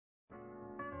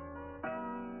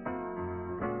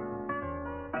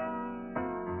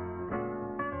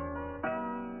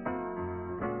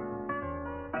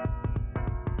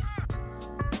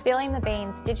Spilling the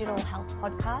Beans digital health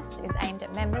podcast is aimed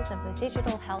at members of the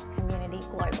digital health community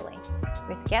globally,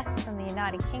 with guests from the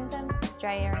United Kingdom,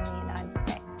 Australia and the United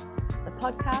States. The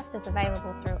podcast is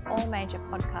available through all major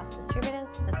podcast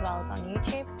distributors as well as on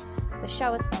YouTube. The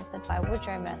show is sponsored by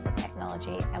Woodrow Mercer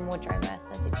Technology and Woodrow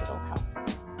Mercer Digital Health.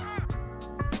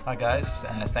 Hi guys,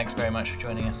 thanks very much for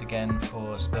joining us again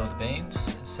for Spill the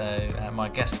Beans. So my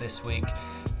guest this week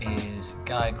is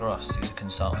Guy Gross, who's a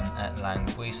consultant at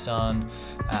LaingBuisson.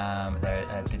 They're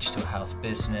a digital health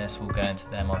business. We'll go into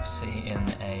them obviously in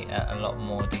a lot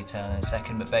more detail in a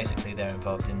second, but basically they're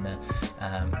involved in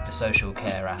the social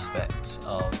care aspects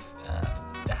of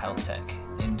the health tech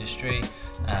industry.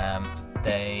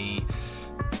 They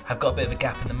have got a bit of a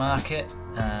gap in the market,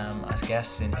 I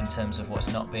guess, in terms of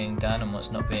what's not being done and what's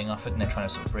not being offered, and they're trying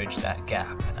to sort of bridge that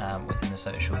gap within the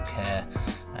social care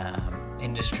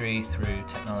industry through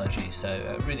technology.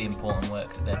 So really important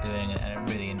work that they're doing and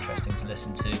really interesting to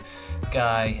listen to.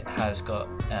 Guy has got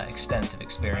extensive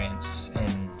experience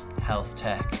in health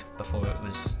tech before it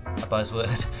was a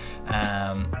buzzword.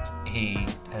 He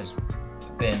has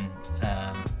been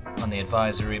on the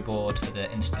advisory board for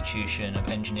the Institution of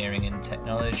Engineering and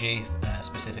Technology,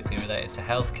 specifically related to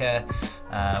healthcare,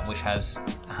 which has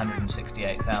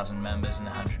 168,000 members in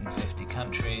 150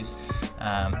 countries.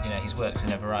 He's worked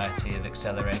in a variety of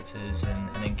accelerators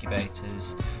and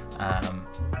incubators.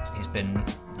 He's been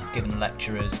given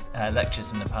lectures in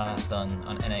the past on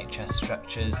NHS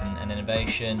structures and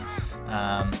innovation.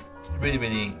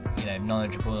 Really,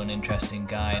 knowledgeable and interesting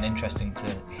guy, and interesting to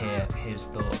hear his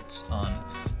thoughts on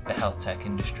the health tech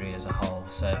industry as a whole.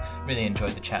 So really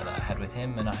enjoyed the chat that I had with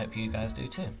him, and I hope you guys do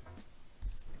too.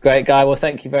 Great, Guy. Well,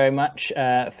 thank you very much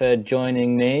for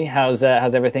joining me. How's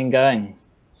everything going?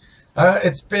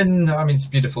 It's a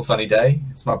beautiful sunny day.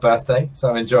 It's my birthday, so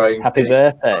I'm enjoying. Happy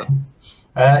birthday.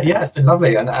 Yeah, it's been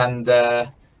lovely, and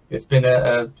it's been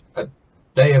a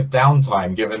day of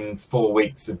downtime given 4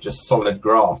 weeks of just solid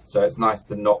graft, so it's nice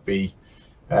to not be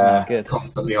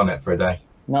constantly on it for a day.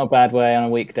 Not a bad way on a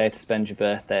weekday to spend your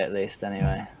birthday, at least,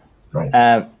 anyway. It's great.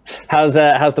 How's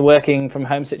the working from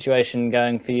home situation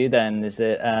going for you then? Is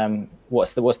it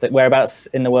whereabouts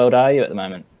in the world are you at the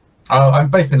moment? I'm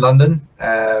based in London.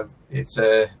 It's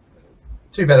a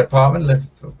 2-bed apartment.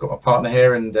 I've got my partner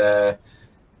here, and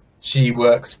she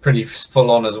works pretty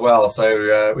full on as well.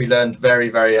 So we learned very,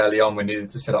 very early on we needed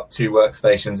to set up 2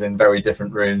 workstations in very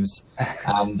different rooms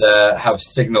and have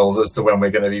signals as to when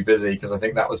we're going to be busy, because I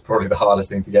think that was probably the hardest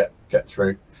thing to get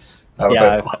through. We're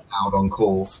both quite loud on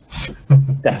calls.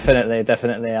 Definitely.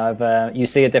 You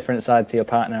see a different side to your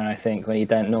partner, I think, when you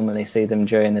don't normally see them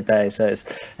during the day. So it's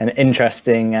an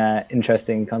interesting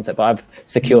concept. But I've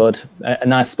secured a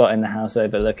nice spot in the house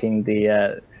overlooking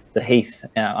the Heath.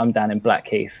 I'm down in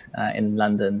Blackheath in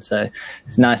London, so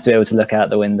it's nice to be able to look out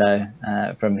the window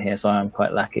from here, so I'm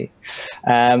quite lucky.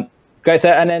 Great. So,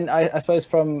 and then I suppose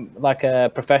from like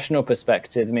a professional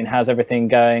perspective, how's everything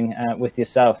going with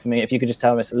yourself? If you could just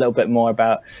tell us a little bit more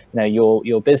about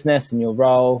your business and your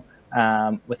role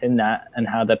within that, and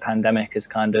how the pandemic has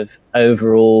kind of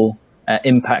overall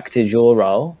impacted your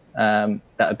role, that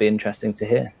would be interesting to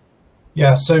hear.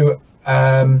 Yeah, so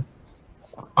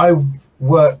I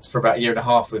worked for about 1.5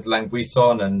 years with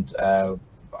LaingBuisson, and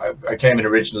I came in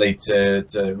originally to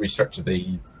restructure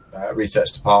the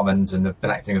research department, and have been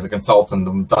acting as a consultant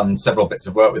and done several bits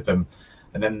of work with them.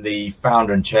 And then the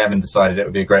founder and chairman decided it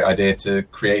would be a great idea to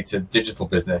create a digital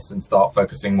business and start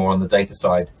focusing more on the data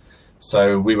side.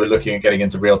 So we were looking at getting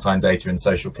into real-time data in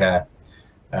social care.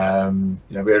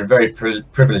 We're in a very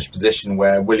privileged position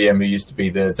where William, who used to be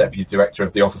the deputy director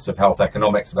of the Office of Health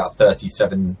Economics about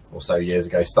 37 or so years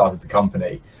ago, started the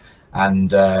company,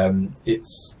 and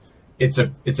it's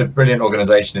a brilliant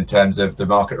organization in terms of the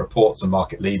market reports and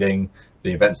market leading.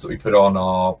 The events that we put on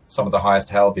are some of the highest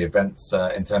held. The events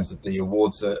in terms of the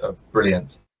awards are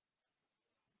brilliant.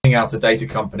 Out a data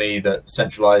company that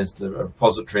centralized a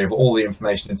repository of all the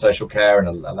information in social care and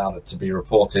allowed it to be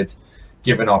reported,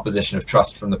 given our position of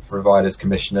trust from the providers,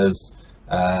 commissioners,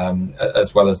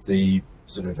 as well as the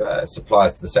sort of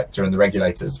suppliers to the sector and the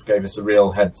regulators, gave us a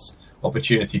real heads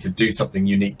opportunity to do something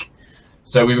unique.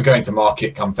 So we were going to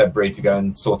market come February to go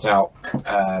and sort out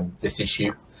this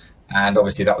issue. And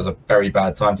obviously that was a very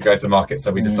bad time to go to market.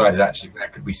 So we decided actually, where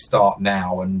could we start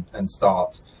now and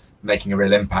start making a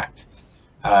real impact?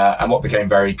 And what became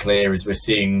very clear is we're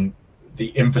seeing the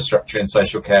infrastructure in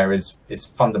social care is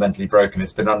fundamentally broken.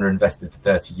 It's been underinvested for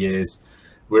 30 years.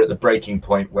 We're at the breaking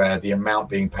point where the amount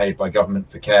being paid by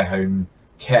government for care home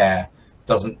care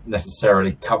doesn't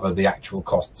necessarily cover the actual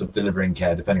costs of delivering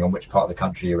care, depending on which part of the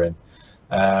country you're in.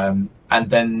 And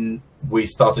then we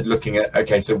started looking at,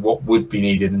 okay, so what would be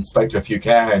needed, and spoke to a few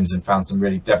care homes and found some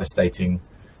really devastating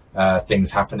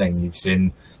things happening. You've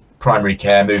seen primary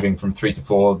care moving from 3 to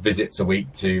 4 visits a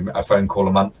week to a phone call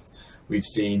a month. We've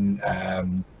seen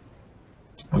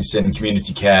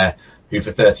community care who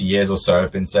for 30 years or so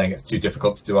have been saying it's too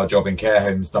difficult to do our job in care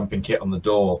homes, dumping kit on the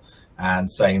door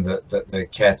and saying that the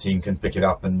care team can pick it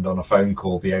up and on a phone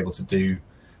call be able to do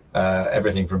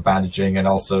everything from bandaging and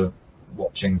also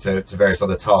watching to various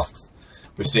other tasks.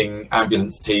 We're seeing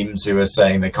ambulance teams who are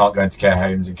saying they can't go into care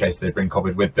homes in case they bring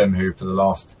COVID with them, who for the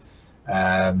last,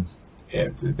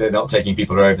 they're not taking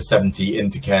people who are over 70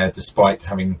 into care despite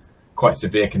having quite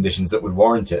severe conditions that would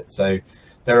warrant it. So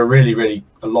there are really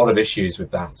a lot of issues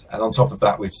with that. And on top of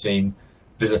that, we've seen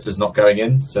visitors not going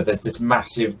in. So there's this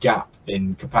massive gap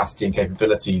in capacity and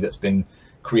capability that's been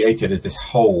created as this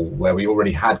hole where we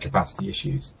already had capacity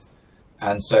issues.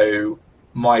 And so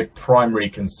my primary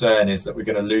concern is that we're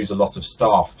going to lose a lot of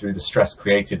staff through the stress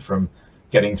created from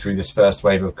getting through this first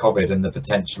wave of COVID and the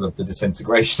potential of the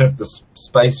disintegration of the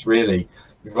space, really.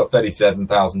 We've got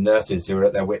 37,000 nurses who are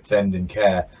at their wits' end in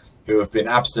care, who have been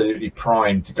absolutely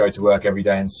primed to go to work every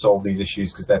day and solve these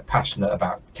issues because they're passionate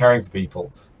about caring for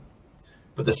people.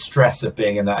 But the stress of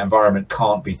being in that environment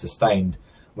can't be sustained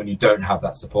when you don't have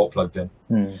that support plugged in.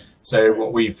 So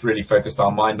what we've really focused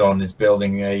our mind on is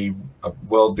building a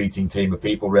world-beating team of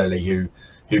people, really,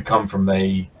 who come from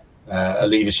a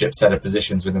leadership set of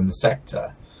positions within the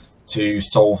sector to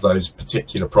solve those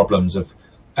particular problems of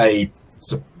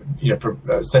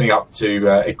setting up to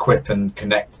equip and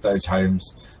connect those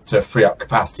homes, to free up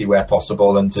capacity where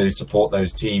possible and to support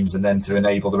those teams, and then to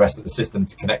enable the rest of the system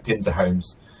to connect into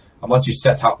homes. And once you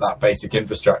set up that basic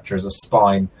infrastructure as a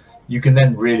spine, you can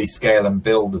then really scale and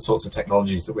build the sorts of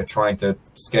technologies that we're trying to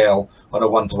scale on a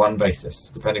one-to-one basis,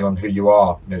 depending on who you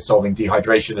are. Solving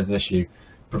dehydration as an issue,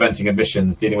 preventing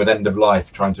emissions, dealing with end of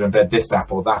life, trying to embed this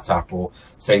app or that app, or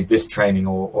save this training,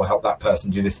 or help that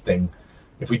person do this thing.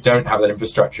 If we don't have that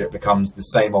infrastructure, it becomes the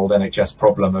same old NHS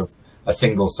problem of a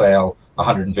single sale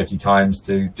 150 times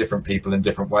to different people in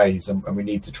different ways. And we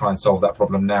need to try and solve that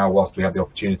problem now whilst we have the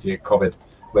opportunity at COVID,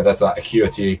 where there's that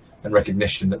acuity and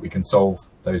recognition that we can solve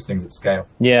those things at scale.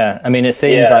 Yeah, I mean, it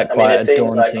seems like quite a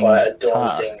daunting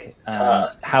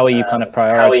task. How are you kind of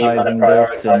prioritizing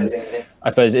this? And I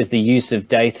suppose, is the use of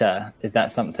data, is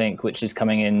that something which is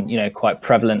coming in, quite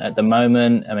prevalent at the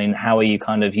moment? I mean, how are you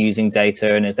kind of using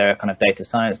data, and is there a kind of data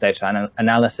science, data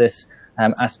analysis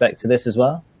aspect to this as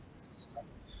well?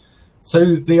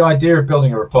 So the idea of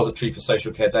building a repository for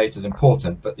social care data is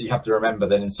important, but you have to remember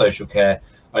that in social care,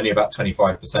 only about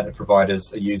 25% of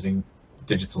providers are using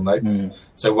digital notes.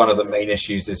 So one of the main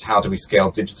issues is how do we scale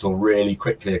digital really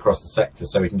quickly across the sector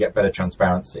so we can get better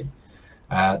transparency.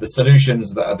 The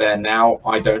solutions that are there now,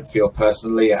 I don't feel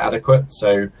personally are adequate.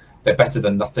 So they're better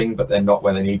than nothing, but they're not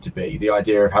where they need to be. The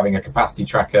idea of having a capacity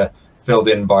tracker filled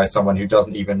in by someone who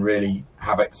doesn't even really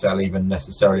have Excel even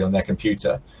necessarily on their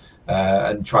computer,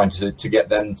 and trying to get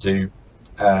them to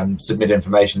submit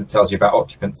information that tells you about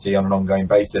occupancy on an ongoing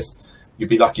basis. You'd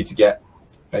be lucky to get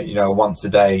once a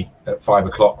day at 5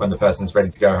 o'clock when the person's ready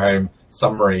to go home,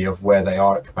 summary of where they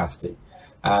are at capacity.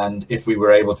 And if we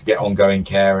were able to get ongoing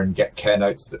care and get care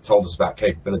notes that told us about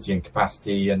capability and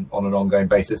capacity and on an ongoing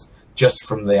basis, just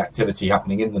from the activity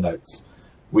happening in the notes,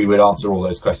 we would answer all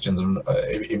those questions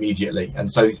immediately. And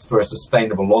so for a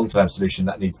sustainable long-term solution,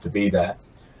 that needs to be there.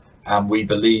 And we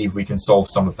believe we can solve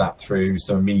some of that through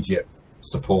some immediate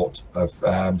support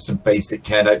of some basic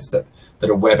care notes that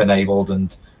are web enabled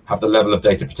and have the level of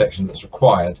data protection that's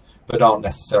required, but aren't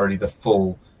necessarily the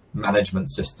full management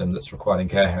system that's required in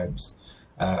care homes.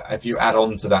 If you add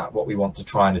on to that what we want to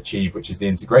try and achieve, which is the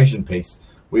integration piece,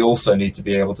 we also need to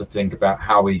be able to think about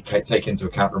how we take into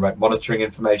account remote monitoring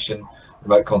information,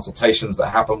 remote consultations that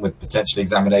happen with potential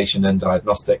examination and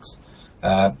diagnostics,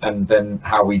 and then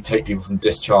how we take people from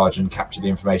discharge and capture the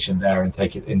information there and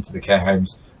take it into the care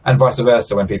homes, and vice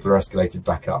versa when people are escalated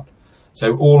back up.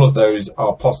 So all of those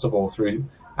are possible through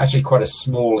actually quite a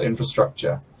small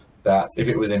infrastructure that, if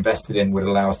it was invested in, would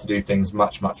allow us to do things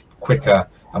much quicker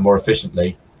and more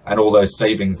efficiently, and all those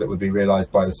savings that would be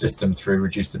realized by the system through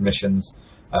reduced admissions,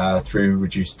 through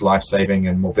reduced life saving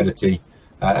and morbidity,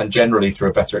 and generally through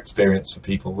a better experience for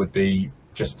people, would be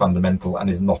just fundamental and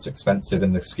is not expensive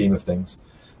in the scheme of things.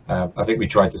 I think we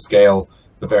tried to scale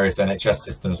the various NHS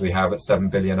systems we have at 7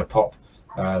 billion a pop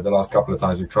the last couple of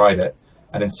times we've tried it,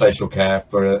 and in social care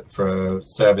for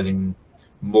servicing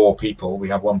more people, we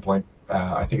have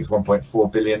I think it's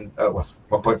 1.4 billion,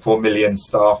 1.4 million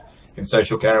staff in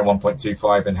social care and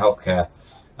 1.25 in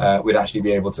healthcare. We'd actually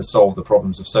be able to solve the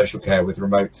problems of social care with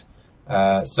remote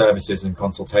services and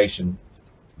consultation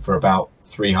for about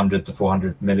 300 to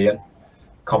 400 million.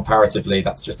 Comparatively,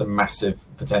 that's just a massive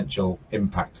potential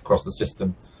impact across the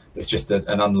system. It's just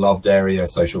an unloved area,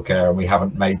 social care, and we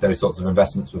haven't made those sorts of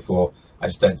investments before. I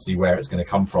just don't see where it's going to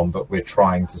come from, but we're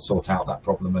trying to sort out that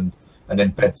problem and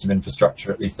embed some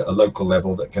infrastructure, at least at a local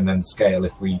level, that can then scale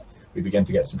if we begin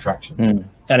to get some traction.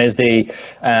 And is the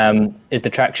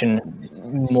traction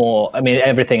more, I mean,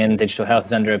 everything in digital health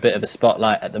is under a bit of a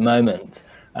spotlight at the moment.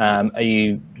 Are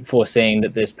you foreseeing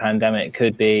that this pandemic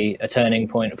could be a turning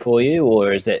point for you,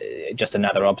 or is it just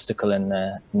another obstacle in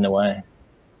the way?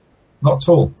 Not at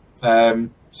all.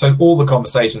 So all the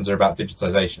conversations are about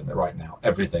digitization right now,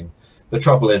 everything. The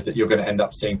trouble is that you're going to end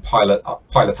up seeing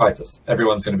pilotitis.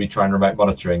 Everyone's going to be trying remote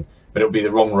monitoring, but it'll be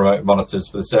the wrong remote monitors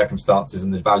for the circumstances,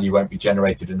 and the value won't be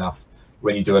generated enough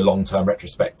when you do a long-term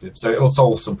retrospective. So it will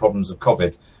solve some problems of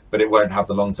COVID, but it won't have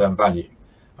the long-term value.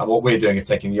 And what we're doing is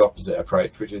taking the opposite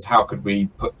approach, which is how could we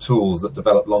put tools that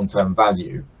develop long-term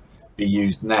value be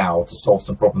used now to solve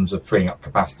some problems of freeing up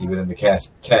capacity within the care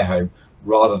home,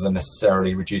 rather than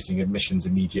necessarily reducing admissions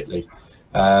immediately.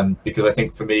 Because I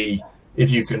think for me, if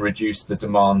you can reduce the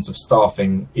demands of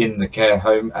staffing in the care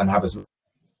home and have as much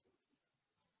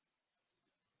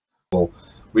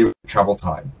travel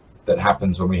time that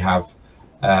happens when we have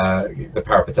the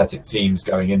peripatetic teams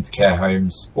going into care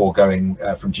homes or going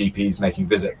from GPs making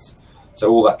visits. So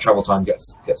all that travel time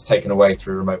gets taken away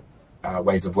through remote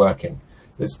ways of working.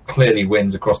 There's clearly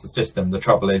wins across the system. The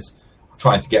trouble is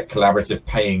trying to get collaborative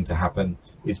paying to happen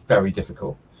is very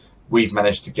difficult. We've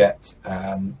managed to get,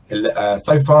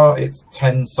 so far it's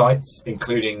 10 sites,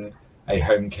 including a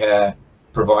home care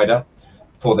provider,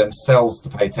 for themselves to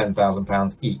pay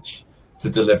 £10,000 each to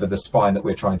deliver the spine that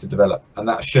we're trying to develop. And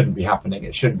that shouldn't be happening.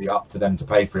 It shouldn't be up to them to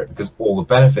pay for it, because all the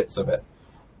benefits of it,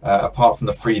 apart from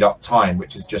the freed up time,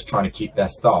 which is just trying to keep their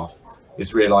staff,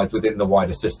 is realised within the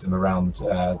wider system around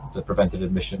the prevented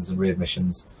admissions and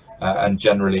readmissions, and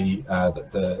generally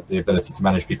the ability to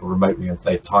manage people remotely and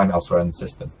save time elsewhere in the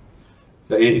system.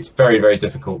 So it's very, very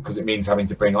difficult, because it means having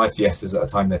to bring ICSs at a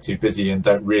time they're too busy and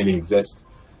don't really exist,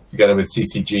 together with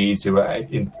CCGs who are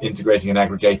integrating and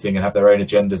aggregating and have their own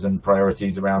agendas and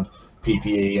priorities around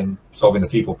PPE and solving the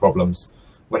people problems,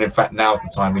 when in fact now's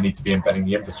the time we need to be embedding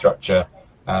the infrastructure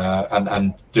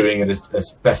and doing it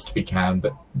as best we can,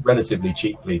 but relatively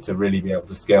cheaply, to really be able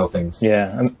to scale things.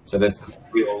 Yeah. So there's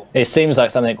real... It seems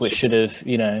like something which should have,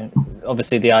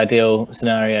 obviously the ideal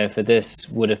scenario for this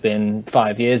would have been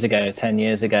 5 years ago, 10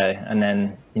 years ago, and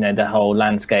then, the whole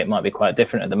landscape might be quite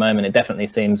different at the moment. It definitely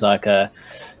seems like I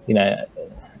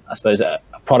suppose a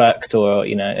product or,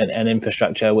 an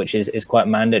infrastructure which is quite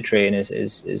mandatory and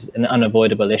is an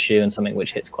unavoidable issue, and something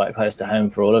which hits quite close to home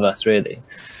for all of us, really.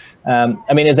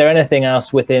 Is there anything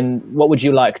else within, what would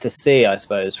you like to see, I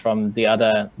suppose, from the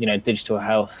other, digital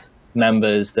health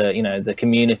members, the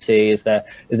community? Is there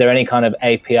any kind of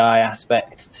API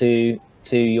aspect to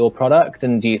your product?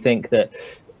 And do you think that,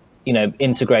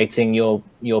 integrating your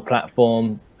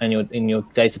platform and your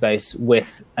database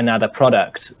with another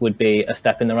product would be a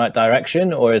step in the right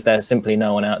direction? Or is there simply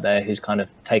no one out there who's kind of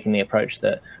taking the approach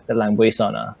that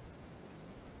LaingBuisson are?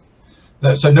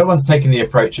 No, so no one's taken the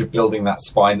approach of building that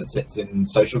spine that sits in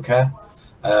social care.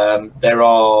 There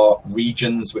are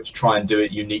regions which try and do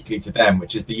it uniquely to them,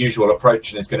 which is the usual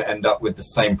approach, and is going to end up with the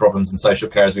same problems in social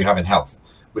care as we have in health,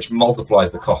 which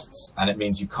multiplies the costs, and it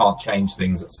means you can't change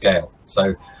things at scale.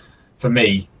 So for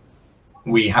me,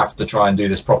 we have to try and do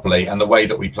this properly, and the way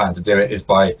that we plan to do it is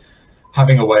by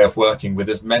having a way of working with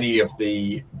as many of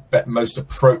the most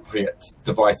appropriate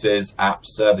devices, apps,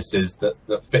 services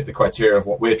that fit the criteria of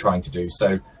what we're trying to do.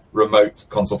 So remote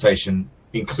consultation,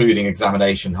 including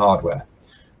examination hardware,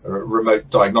 remote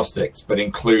diagnostics, but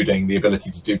including the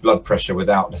ability to do blood pressure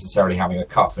without necessarily having a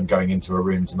cuff and going into a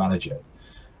room to manage it.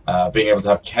 Being able to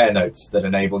have care notes that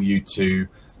enable you to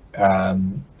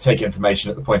take information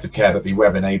at the point of care, but be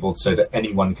web enabled so that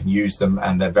anyone can use them,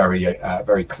 and they're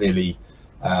very clearly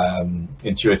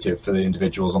intuitive for the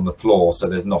individuals on the floor, so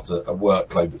there's not a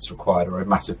workload that's required or a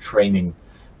massive training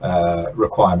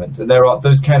requirement. And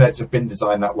those care notes have been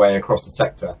designed that way across the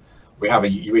sector. We have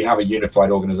a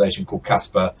unified organization called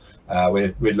Casper.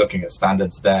 We're looking at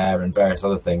standards there and various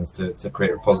other things to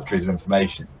create repositories of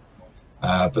information,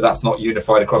 but that's not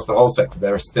unified across the whole sector.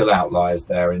 There are still outliers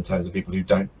there in terms of people who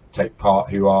don't take part,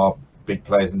 who are big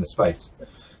players in the space.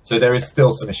 So there is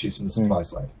still some issues from the supply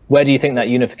side. Where do you think that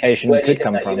unification could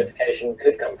come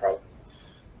from?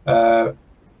 I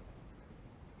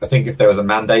think if there was a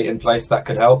mandate in place, that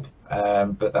could help,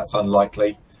 but that's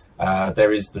unlikely.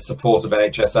 There is the support of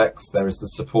NHSX, there is the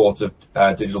support of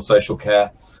digital social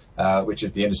care, which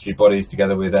is the industry bodies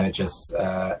together with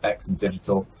NHS X and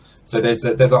Digital. So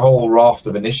there's a whole raft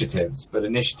of initiatives, but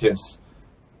initiatives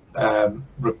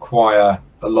require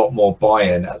a lot more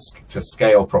buy-in to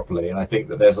scale properly. And I think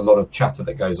that there's a lot of chatter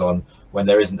that goes on when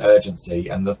there isn't urgency.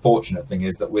 And the fortunate thing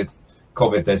is that with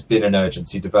COVID, there's been an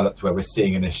urgency developed where we're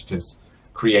seeing initiatives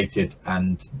created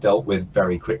and dealt with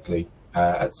very quickly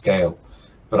at scale.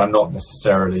 But I'm not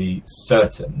necessarily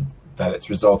certain that it's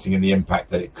resulting in the impact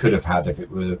that it could have had if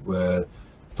it were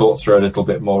thought through a little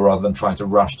bit more rather than trying to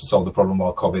rush to solve the problem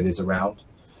while COVID is around.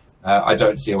 I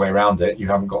don't see a way around it. You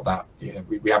haven't got that.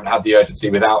 We haven't had the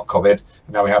urgency without COVID, and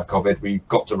now we have COVID. We've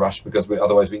got to rush because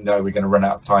otherwise we know we're going to run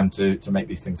out of time to make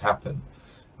these things happen.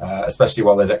 Especially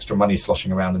while there's extra money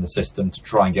sloshing around in the system to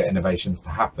try and get innovations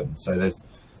to happen. So there's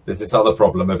this other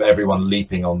problem of everyone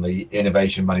leaping on the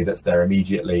innovation money that's there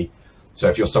immediately. So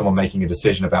if you're someone making a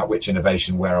decision about which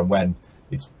innovation, where and when,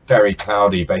 it's very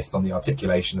cloudy based on the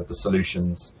articulation of the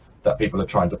solutions that people are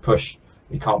trying to push.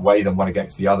 You can't weigh them one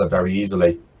against the other very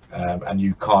easily. And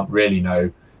you can't really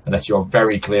know, unless you're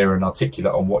very clear and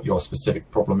articulate on what your specific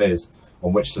problem is,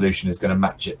 on which solution is going to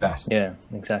match it best. Yeah,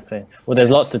 exactly. Well,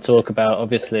 there's lots to talk about,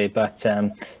 obviously, but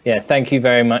yeah, thank you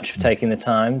very much for taking the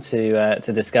time to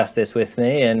discuss this with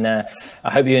me, and I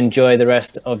hope you enjoy the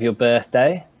rest of your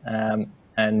birthday.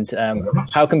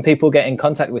 How can people get in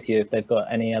contact with you if they've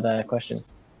got any other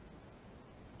questions?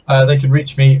 They can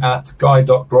reach me at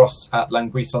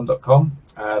guy.gross@LaingBuisson.com.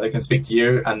 They can speak to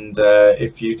you, and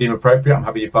if you deem appropriate, I'm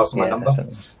happy to pass on my number.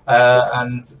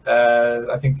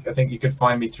 I think you could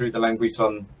find me through the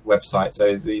LaingBuisson website.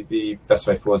 So the best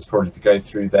way forward is probably to go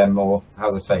through them, or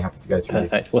how they say, happy to go through.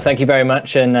 Perfect. Well, thank you very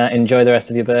much, and enjoy the rest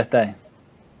of your birthday.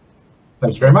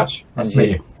 Thank you very much. Nice to meet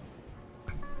you.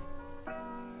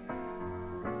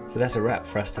 So that's a wrap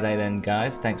for us today then,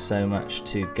 guys. Thanks so much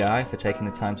to Guy for taking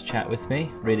the time to chat with me.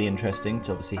 Really interesting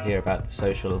to obviously hear about the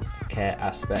social care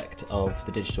aspect of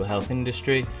the digital health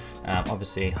industry.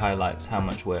 Obviously highlights how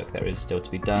much work there is still to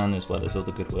be done, as well as all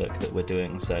the good work that we're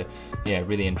doing. So yeah,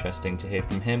 really interesting to hear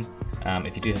from him.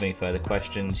 If you do have any further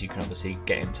questions, you can obviously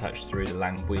get in touch through the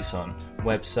LaingBuisson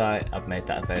website. I've made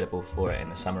that available for it in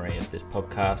the summary of this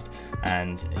podcast.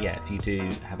 And yeah, if you do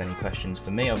have any questions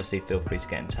for me, obviously feel free to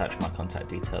get in touch. My contact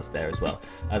details there as well.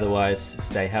 Otherwise,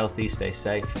 stay healthy, stay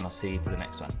safe, and I'll see you for the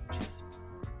next one. Cheers.